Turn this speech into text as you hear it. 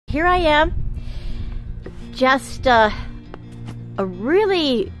Here I am, just a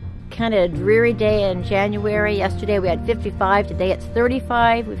really kind of dreary day in January. Yesterday we had 55, today it's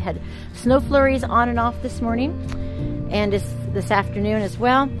 35. We've had snow flurries on and off this morning and this afternoon as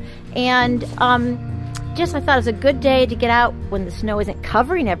well. And I thought it was a good day to get out when the snow isn't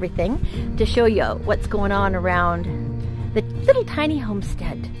covering everything to show you what's going on around the little tiny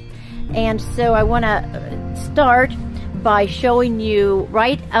homestead. And so I want to start by showing you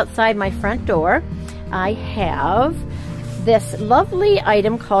right outside my front door. I have this lovely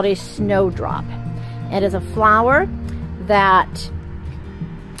item called a snowdrop. It is a flower that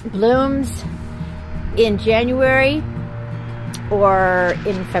blooms in January or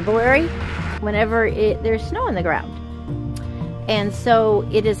in February whenever there's snow on the ground. And so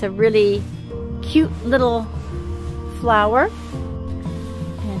it is a really cute little flower.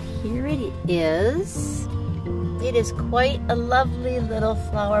 And here it is. It is quite a lovely little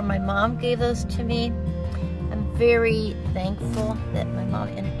flower. My mom gave those to me. I'm very thankful that my mom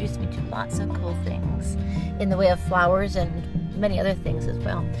introduced me to lots of cool things in the way of flowers and many other things as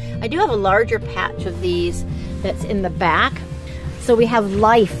well. I do have a larger patch of these that's in the back. So we have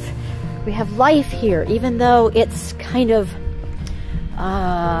life. We have life here, even though it's kind of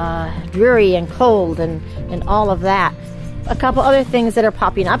dreary and cold and all of that. A couple other things that are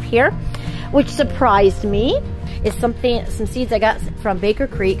popping up here, which surprised me, is some seeds I got from Baker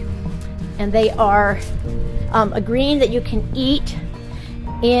Creek, and they are a green that you can eat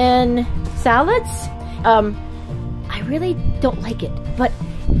in salads. I really don't like it, but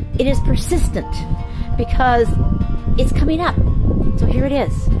it is persistent because it's coming up. So here it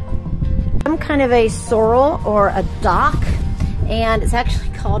is. I'm kind of a sorrel or a dock, and it's actually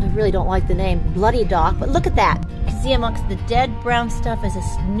called, I really don't like the name, bloody dock, but look at that. You can see amongst the dead brown stuff is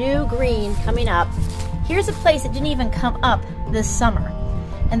this new green coming up. Here's a place that didn't even come up this summer,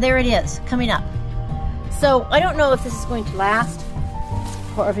 and there it is, coming up. So I don't know if this is going to last,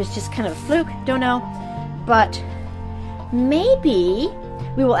 or if it's just kind of a fluke, don't know, but maybe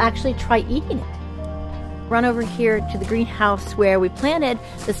we will actually try eating it. Run over here to the greenhouse where we planted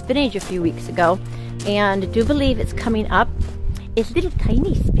the spinach a few weeks ago, and I do believe it's coming up. It's little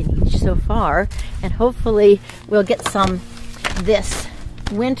tiny spinach so far, and hopefully we'll get some this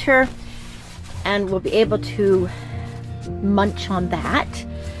winter and we'll be able to munch on that,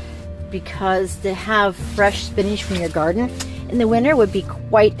 because to have fresh spinach from your garden in the winter would be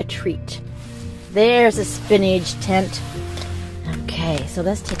quite a treat. There's a spinach tent. Okay, so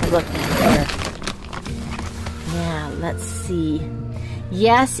let's take a look at here. Yeah, let's see.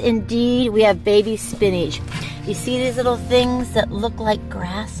 Yes, indeed, we have baby spinach. You see these little things that look like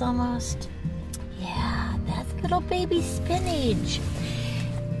grass almost? Yeah, that's little baby spinach.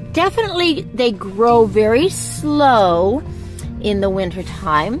 Definitely they grow very slow in the winter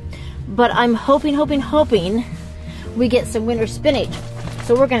time, but I'm hoping we get some winter spinach.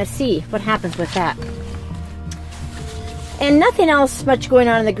 So we're gonna see what happens with that. And nothing else much going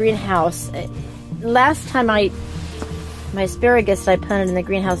on in the greenhouse. Last time my asparagus that I planted in the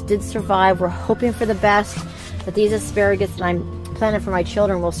greenhouse did survive. We're hoping for the best that these asparagus that I'm planting for my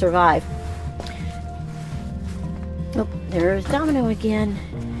children will survive. Oh, there's Domino again.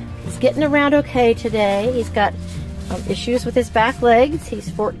 He's getting around okay today. He's got issues with his back legs. He's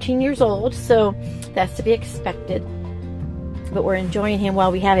 14 years old, so that's to be expected. But we're enjoying him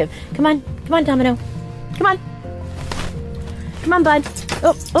while we have him. Come on, Domino. Come on. Come on, bud.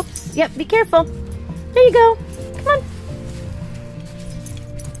 Oh, yep, be careful. There you go. Come on.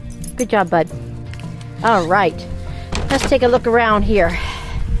 Good job, bud. All right. Let's take a look around here.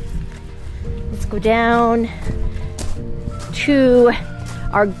 Let's go down to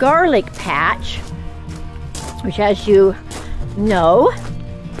our garlic patch, which, as you know,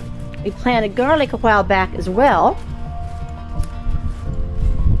 we planted garlic a while back as well.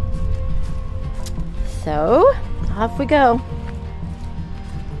 So, off we go.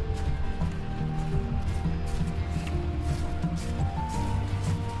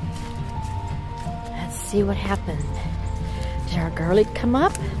 See what happened. Did our garlic come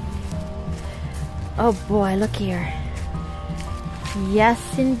up? Oh boy, look here. Yes,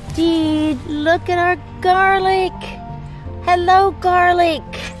 indeed. Look at our garlic. Hello, garlic.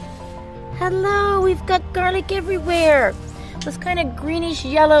 Hello, we've got garlic everywhere. Those kind of greenish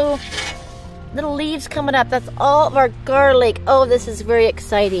yellow little leaves coming up. That's all of our garlic. Oh, this is very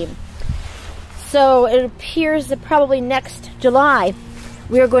exciting. So it appears that probably next July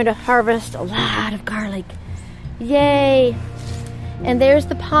we are going to harvest a lot of garlic. Yay! And there's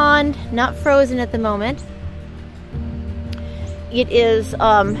the pond, not frozen at the moment. It is,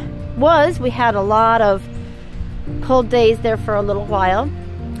 we had a lot of cold days there for a little while.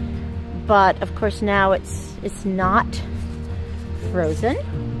 but of course now it's not frozen.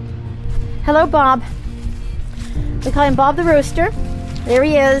 Hello, Bob. We call him Bob the Rooster. There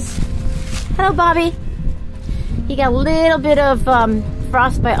he is. Hello, Bobby. He got a little bit of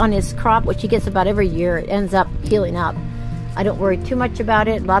frostbite on his crop, which he gets about every year. It ends up healing up. I don't worry too much about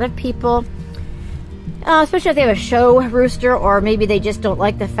it. A lot of people, especially if they have a show rooster, or maybe they just don't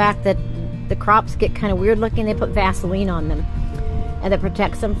like the fact that the crops get kind of weird looking, they put Vaseline on them, and that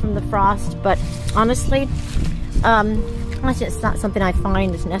protects them from the frost. But honestly, it's not something I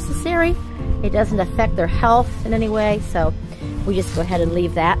find is necessary. It doesn't affect their health in any way, so we just go ahead and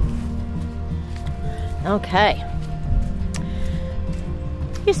leave that. Okay.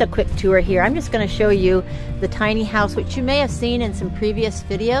 Here's a quick tour here. I'm just going to show you the tiny house, which you may have seen in some previous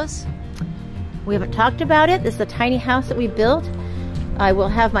videos. We haven't talked about it. This is a tiny house that we built. I will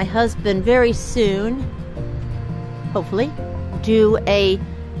have my husband very soon, hopefully, do a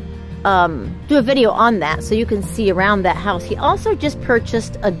video on that so you can see around that house. He also just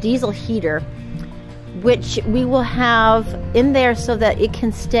purchased a diesel heater, which we will have in there so that it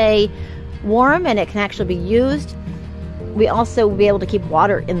can stay warm and it can actually be used. We also will be able to keep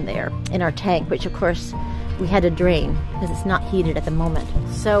water in there in our tank, which of course we had to drain because it's not heated at the moment.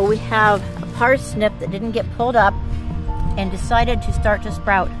 So we have a parsnip that didn't get pulled up and decided to start to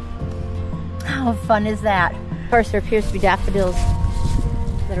sprout. How fun is that? Of course, there appears to be daffodils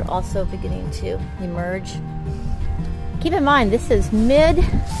that are also beginning to emerge. Keep in mind, this is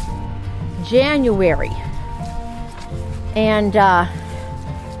mid-January, and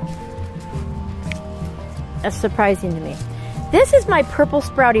that's surprising to me. This is my purple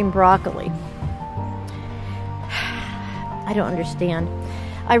sprouting broccoli. I don't understand.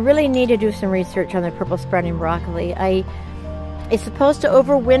 I really need to do some research on the purple sprouting broccoli. It's supposed to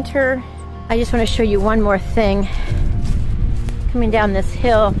overwinter. I just want to show you one more thing. Coming down this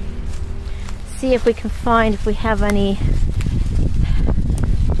hill, see if we can find, if we have any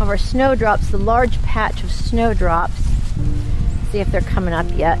of our snowdrops, the large patch of snowdrops. See if they're coming up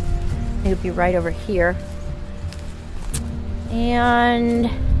yet. They would be right over here. And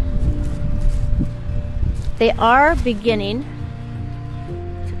they are beginning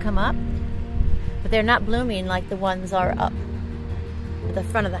to come up, but they're not blooming like the ones are up at the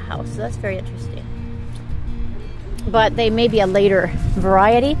front of the house. So that's very interesting. But they may be a later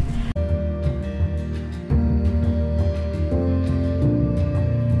variety.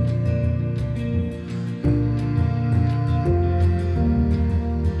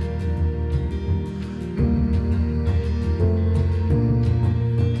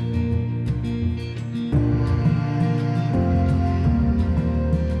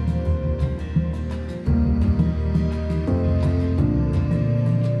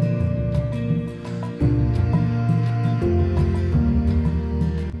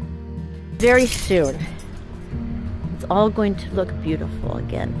 Very soon, it's all going to look beautiful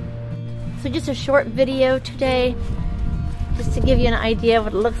again. So just a short video today, just to give you an idea of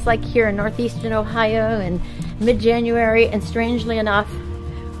what it looks like here in northeastern Ohio in mid-January. And strangely enough,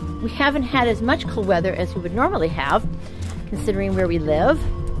 we haven't had as much cold weather as we would normally have, considering where we live.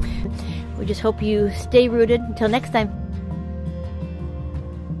 We just hope you stay rooted. Until next time.